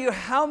can't tell you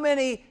how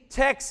many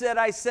texts that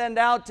I send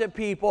out to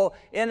people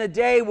in a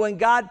day when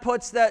God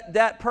puts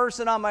that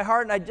person on my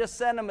heart, and I just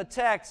send them a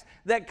text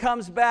that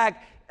comes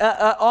back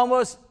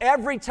almost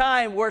every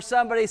time, where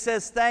somebody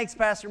says, "Thanks,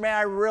 Pastor, man,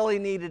 I really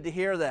needed to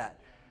hear that."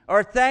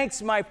 Or,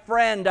 "Thanks, my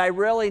friend, I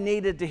really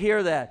needed to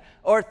hear that."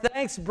 Or,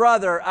 "Thanks,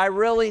 brother, I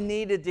really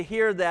needed to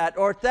hear that."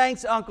 Or,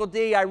 "Thanks, Uncle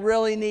D, I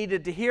really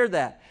needed to hear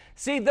that."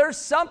 See, there's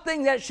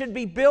something that should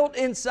be built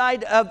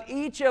inside of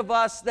each of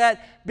us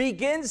that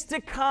begins to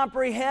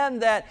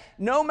comprehend that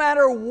no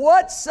matter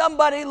what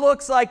somebody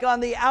looks like on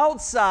the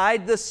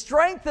outside, the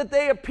strength that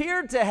they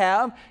appear to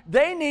have,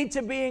 they need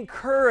to be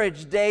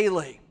encouraged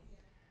daily.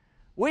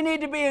 We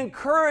need to be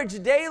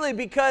encouraged daily,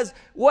 because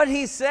what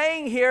he's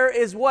saying here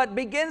is what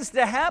begins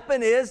to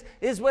happen is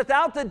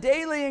without the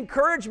daily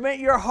encouragement,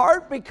 your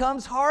heart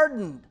becomes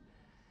hardened.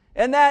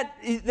 And that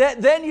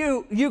then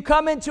you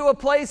come into a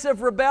place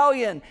of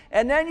rebellion,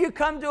 and then you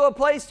come to a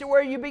place to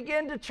where you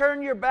begin to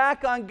turn your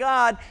back on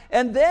God,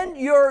 and then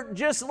you're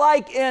just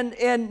like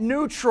in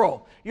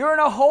neutral. You're in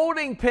a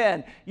holding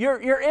pen.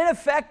 You're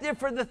ineffective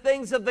for the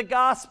things of the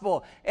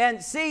gospel.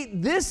 And see,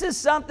 this is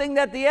something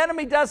that the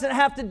enemy doesn't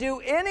have to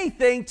do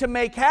anything to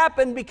make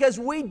happen, because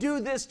we do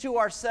this to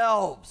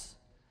ourselves.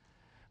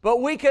 But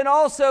we can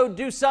also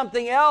do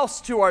something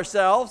else to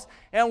ourselves,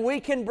 and we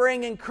can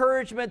bring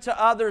encouragement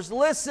to others.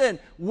 Listen,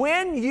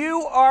 when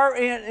you are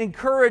an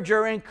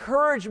encourager,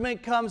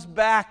 encouragement comes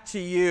back to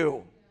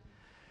you.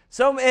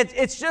 So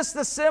it's just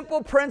the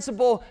simple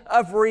principle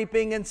of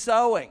reaping and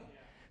sowing.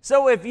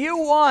 So if you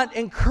want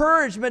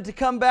encouragement to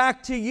come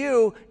back to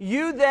you,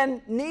 you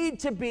then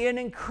need to be an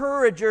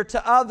encourager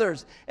to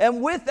others.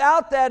 And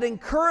without that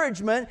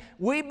encouragement,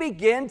 we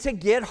begin to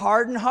get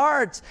hardened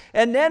hearts.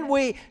 And then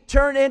we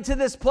turn into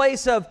this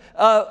place of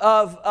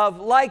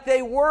like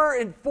they were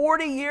in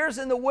 40 years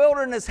in the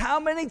wilderness. How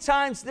many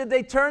times did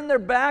they turn their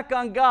back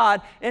on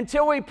God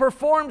until He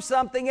performed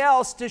something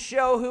else to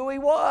show who He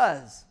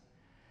was?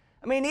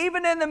 I mean,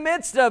 even in the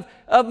midst of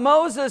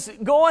Moses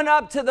going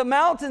up to the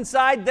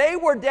mountainside, they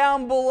were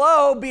down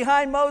below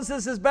behind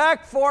Moses'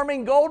 back,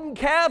 forming golden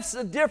calves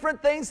of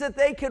different things that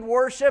they could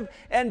worship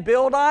and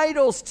build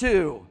idols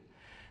to.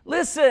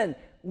 Listen,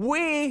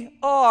 we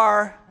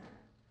are,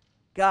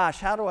 gosh,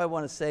 how do I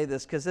want to say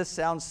this? Because this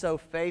sounds so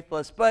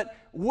faithless. But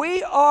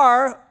we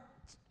are,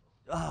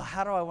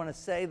 how do I want to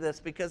say this?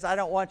 Because I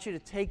don't want you to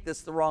take this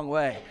the wrong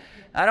way.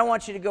 I don't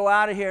want you to go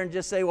out of here and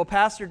just say, "Well,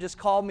 Pastor just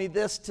called me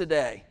this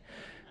today."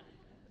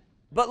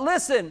 But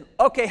listen,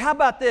 okay, how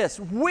about this?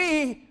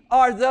 We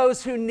are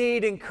those who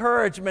need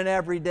encouragement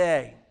every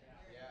day.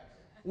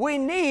 We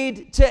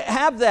need to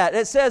have that.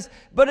 It says,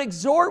 "But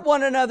exhort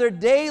one another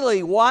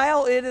daily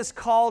while it is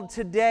called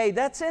today."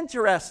 That's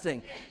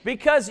interesting,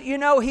 because, you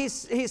know,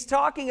 he's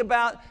talking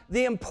about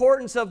the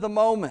importance of the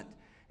moment.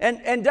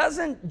 And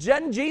doesn't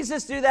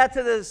Jesus do that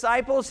to the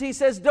disciples? He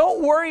says,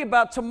 "Don't worry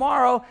about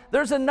tomorrow.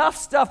 There's enough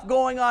stuff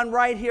going on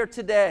right here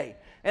today."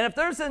 And if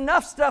there's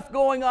enough stuff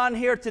going on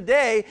here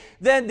today,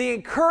 then the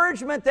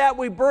encouragement that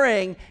we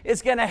bring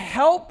is going to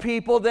help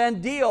people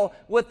then deal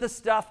with the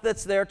stuff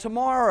that's there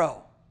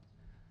tomorrow.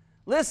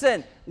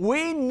 Listen,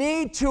 we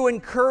need to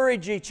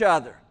encourage each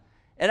other.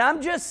 And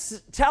I'm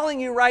just telling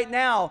you right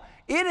now,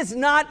 it is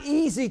not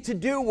easy to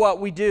do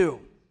what we do.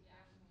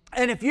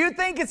 And if you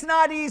think it's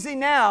not easy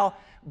now,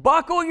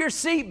 buckle your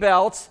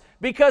seatbelts,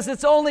 because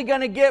it's only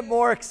going to get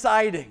more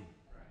exciting.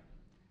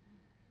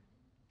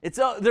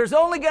 There's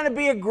only going to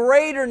be a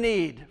greater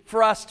need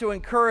for us to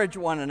encourage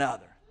one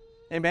another.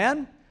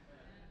 Amen?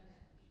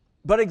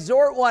 "But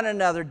exhort one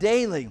another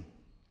daily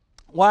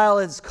while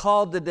it's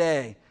called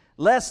today,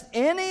 lest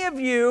any of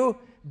you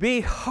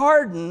be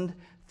hardened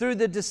through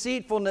the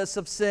deceitfulness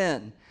of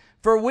sin.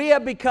 For we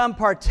have become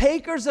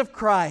partakers of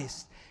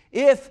Christ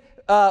if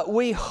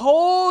we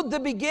hold the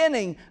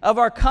beginning of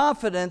our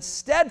confidence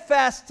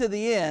steadfast to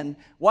the end.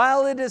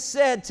 While it is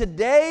said,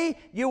 'Today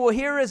you will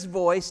hear His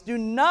voice. Do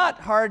not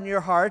harden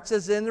your hearts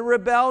as in the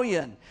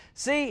rebellion.'"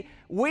 See,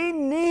 we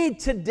need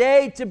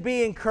today to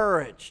be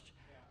encouraged.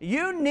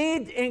 You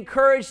need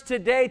encouraged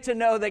today to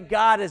know that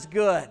God is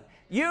good.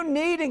 You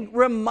need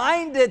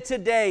reminded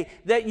today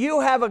that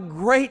you have a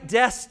great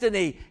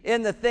destiny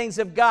in the things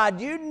of God.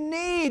 You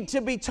need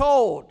to be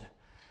told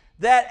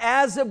that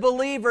as a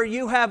believer,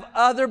 you have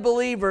other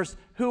believers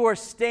who are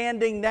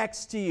standing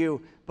next to you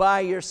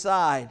by your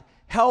side,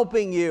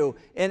 helping you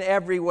in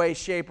every way,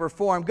 shape, or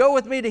form. Go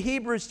with me to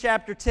Hebrews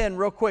chapter 10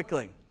 real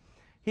quickly.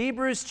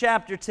 Hebrews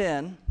chapter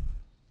 10.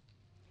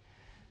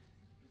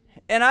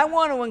 And I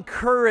want to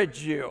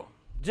encourage you,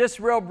 just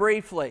real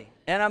briefly.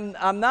 And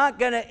I'm not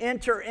going to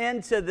enter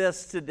into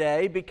this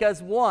today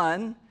because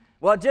I'm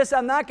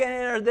not going to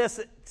enter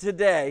this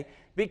today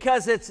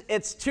because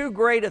it's too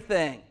great a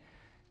thing.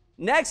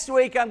 Next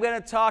week, I'm going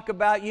to talk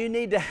about you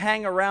need to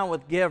hang around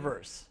with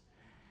givers.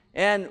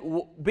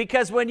 And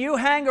because when you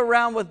hang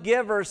around with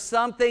givers,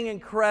 something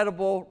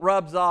incredible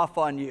rubs off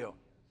on you.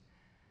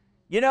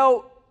 You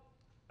know,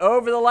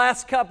 over the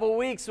last couple of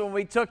weeks when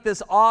we took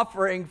this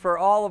offering for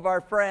all of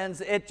our friends,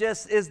 it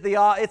just is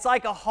it's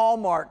like a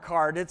Hallmark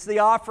card. It's the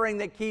offering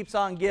that keeps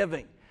on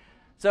giving.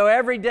 So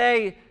every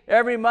day,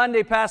 every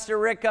Monday, Pastor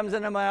Rick comes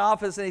into my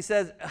office and he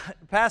says,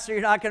 Pastor,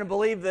 you're not going to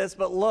believe this,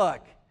 but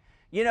look.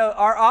 You know,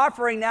 our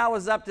offering now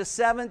is up to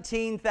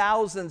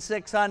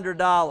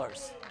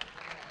 $17,600.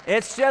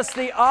 It's just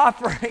the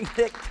offering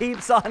that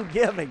keeps on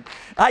giving.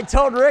 I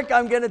told Rick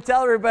I'm going to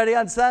tell everybody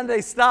on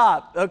Sunday,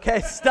 stop,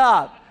 okay,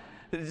 stop.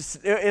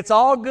 It's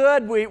all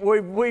good.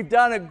 We've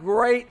done a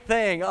great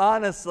thing,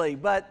 honestly,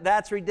 but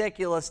that's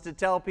ridiculous to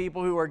tell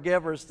people who are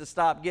givers to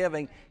stop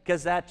giving,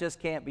 because that just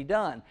can't be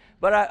done.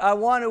 But I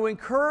want to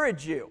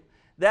encourage you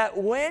that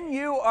when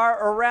you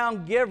are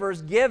around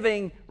givers,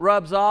 giving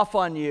rubs off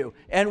on you.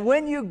 And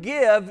when you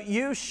give,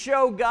 you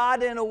show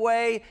God in a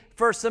way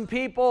for some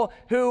people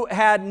who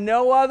had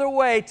no other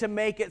way to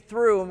make it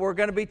through. And we're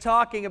going to be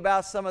talking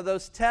about some of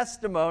those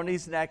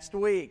testimonies next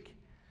week,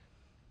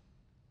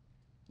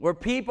 where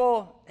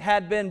people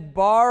had been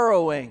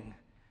borrowing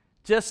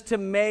just to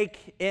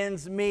make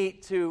ends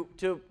meet, to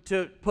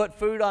put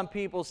food on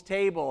people's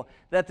table,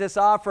 that this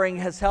offering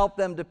has helped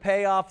them to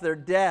pay off their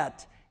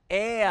debt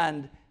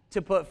and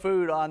to put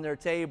food on their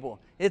table.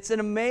 It's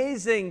an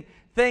amazing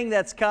thing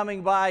that's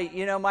coming by.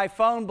 You know, my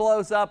phone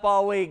blows up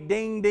all week.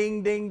 Ding,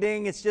 ding, ding,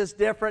 ding. It's just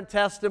different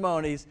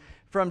testimonies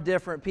from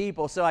different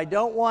people. So I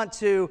don't want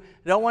to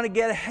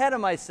get ahead of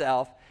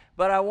myself,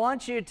 but I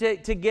want you to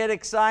get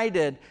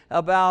excited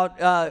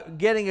about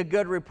getting a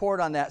good report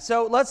on that.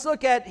 So let's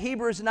look at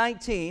Hebrews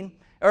 19,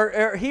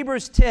 or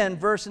Hebrews 10,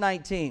 verse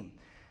 19.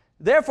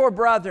 Therefore,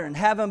 brethren,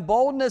 having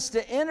boldness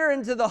to enter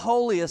into the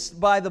holiest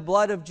by the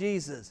blood of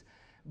Jesus,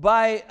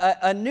 by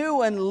a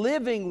new and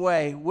living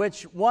way,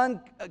 which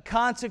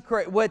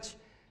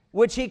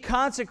he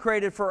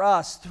consecrated for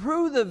us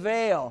through the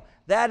veil,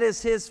 that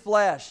is his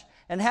flesh,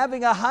 and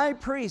having a high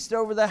priest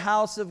over the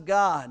house of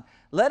God,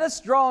 let us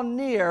draw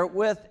near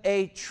with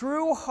a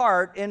true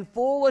heart in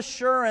full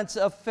assurance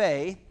of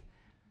faith.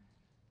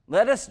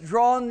 Let us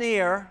draw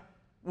near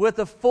with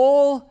a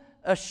full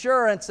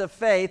assurance of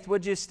faith.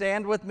 Would you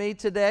stand with me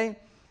today?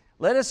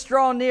 Let us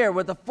draw near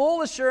with a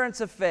full assurance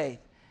of faith,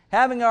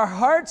 having our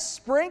hearts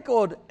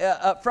sprinkled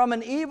from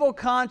an evil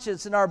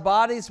conscience and our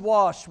bodies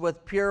washed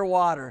with pure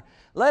water.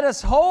 Let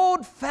us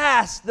hold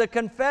fast the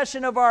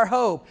confession of our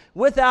hope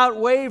without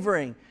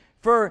wavering,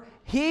 for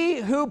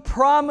he who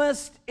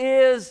promised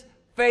is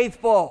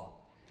faithful.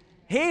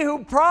 He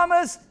who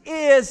promised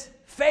is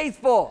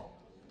faithful.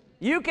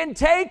 You can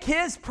take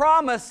his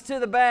promise to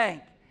the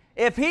bank.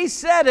 If he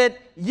said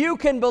it, you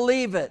can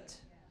believe it.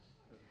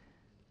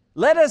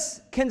 Let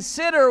us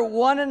consider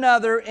one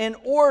another in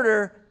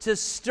order to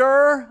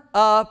stir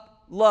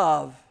up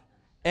love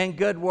and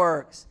good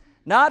works,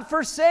 not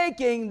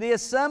forsaking the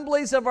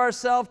assemblies of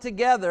ourselves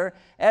together,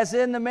 as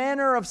in the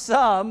manner of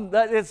some.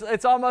 That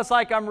it's almost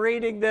like I'm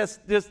reading this,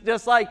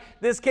 just like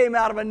this came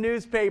out of a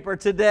newspaper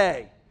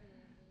today.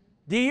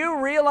 Do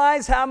you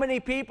realize how many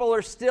people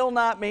are still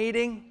not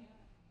meeting?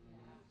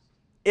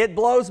 It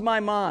blows my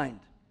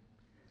mind.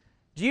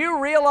 Do you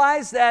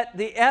realize that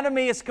the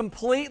enemy is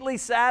completely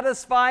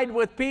satisfied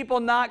with people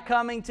not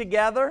coming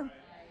together?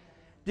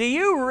 Do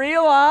you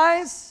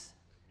realize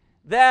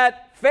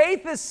that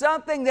faith is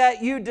something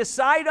that you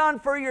decide on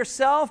for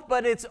yourself,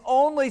 but it's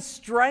only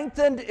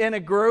strengthened in a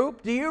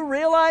group? Do you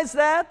realize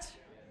that?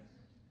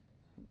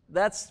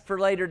 That's for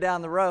later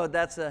down the road.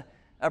 That's a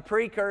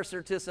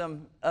precursor to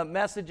some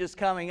messages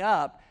coming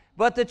up.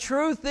 But the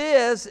truth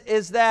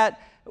is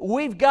that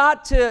we've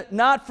got to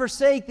not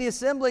forsake the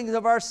assembling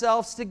of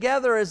ourselves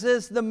together, as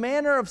is the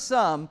manner of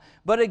some,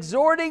 but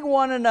exhorting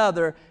one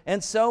another,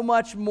 and so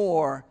much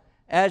more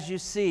as you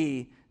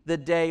see the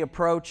day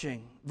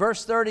approaching.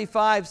 Verse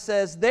 35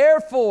 says,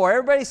 therefore,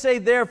 everybody say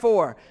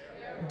therefore,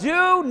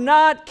 do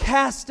not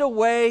cast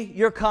away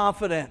your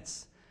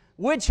confidence,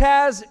 which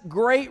has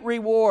great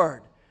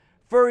reward.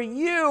 For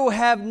you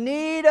have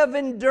need of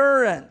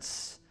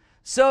endurance,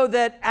 so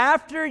that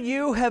after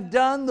you have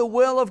done the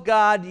will of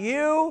God,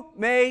 you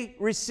may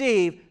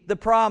receive the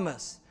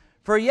promise.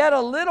 For yet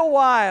a little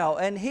while,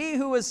 and he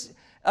who is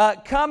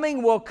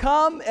coming will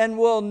come and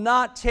will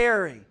not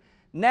tarry.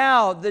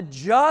 Now the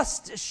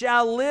just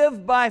shall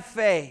live by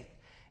faith.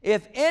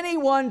 If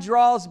anyone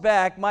draws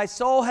back, my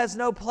soul has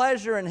no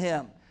pleasure in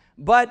him.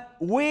 But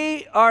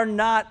we are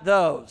not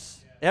those.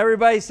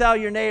 Everybody tell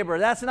your neighbor,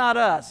 that's not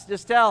us.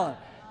 Just tell him,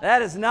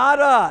 that is not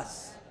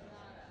us.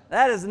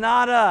 That is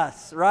not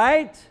us,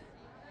 right?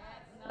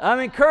 I'm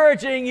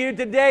encouraging you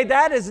today,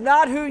 that is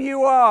not who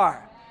you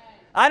are.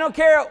 I don't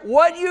care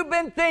what you've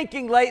been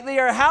thinking lately,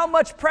 or how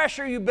much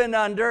pressure you've been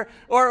under,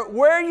 or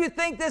where you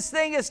think this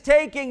thing is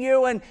taking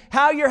you and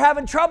how you're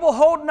having trouble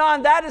holding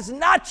on. That is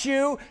not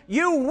you.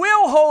 You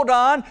will hold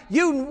on.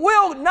 You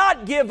will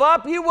not give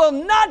up. You will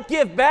not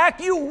give back.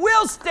 You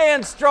will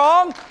stand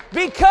strong,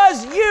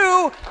 because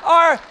you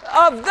are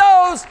of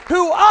those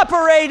who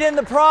operate in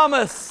the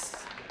promise.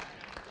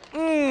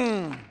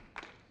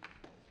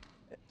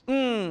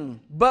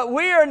 But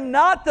we are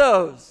not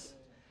those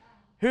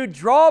who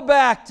draw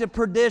back to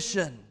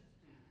perdition,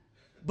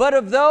 but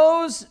of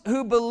those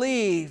who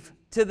believe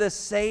to the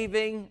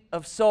saving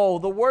of soul.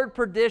 The word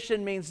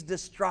perdition means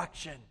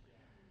destruction.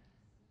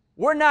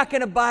 we're not going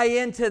to buy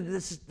into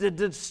the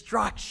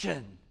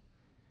destruction.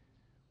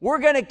 We're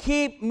going to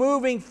keep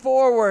moving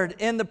forward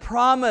in the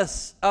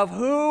promise of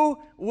who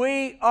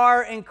we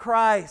are in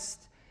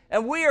Christ.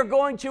 And we are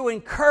going to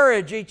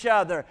encourage each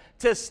other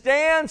to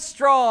stand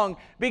strong,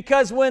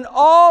 because when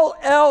all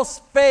else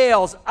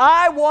fails,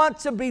 I want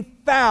to be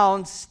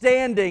found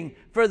standing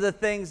for the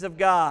things of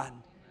God.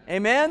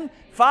 Amen?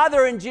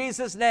 Father, in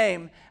Jesus'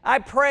 name, I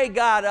pray,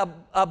 God,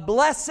 a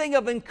blessing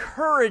of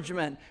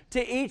encouragement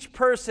to each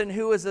person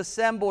who is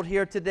assembled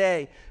here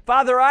today.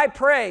 Father, I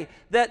pray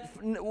that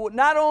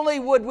not only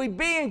would we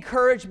be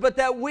encouraged, but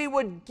that we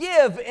would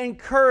give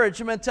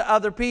encouragement to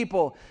other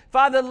people.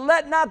 Father,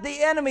 let not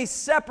the enemy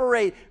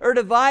separate or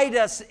divide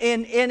us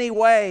in any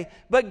way.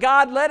 But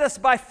God, let us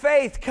by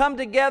faith come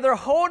together,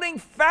 holding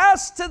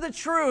fast to the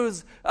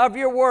truths of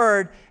your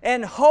word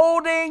and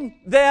holding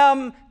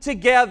them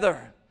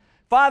together.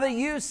 Father,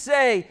 you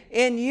say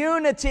in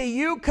unity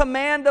you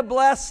command a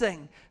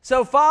blessing.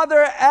 So,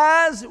 Father,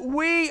 as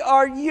we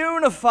are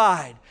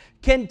unified,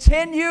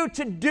 continue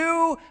to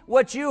do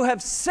what you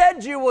have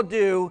said you will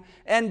do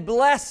and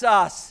bless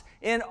us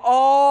in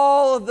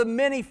all of the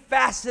many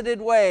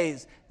faceted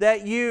ways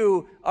that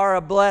you are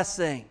a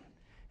blessing.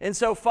 And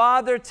so,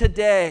 Father,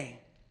 today,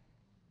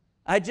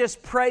 I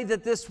just pray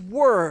that this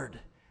word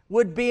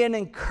would be an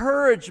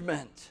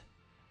encouragement,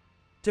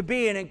 to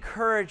be an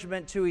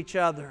encouragement to each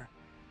other.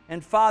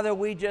 And Father,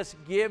 we just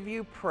give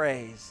you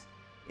praise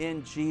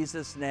in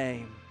Jesus'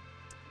 name.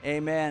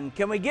 Amen.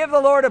 Can we give the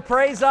Lord a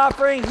praise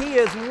offering? He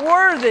is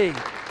worthy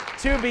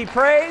to be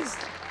praised.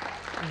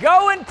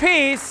 Go in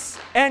peace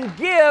and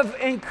give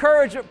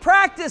encouragement.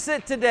 Practice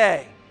it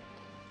today.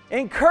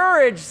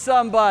 Encourage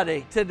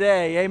somebody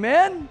today.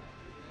 Amen?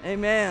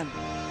 Amen.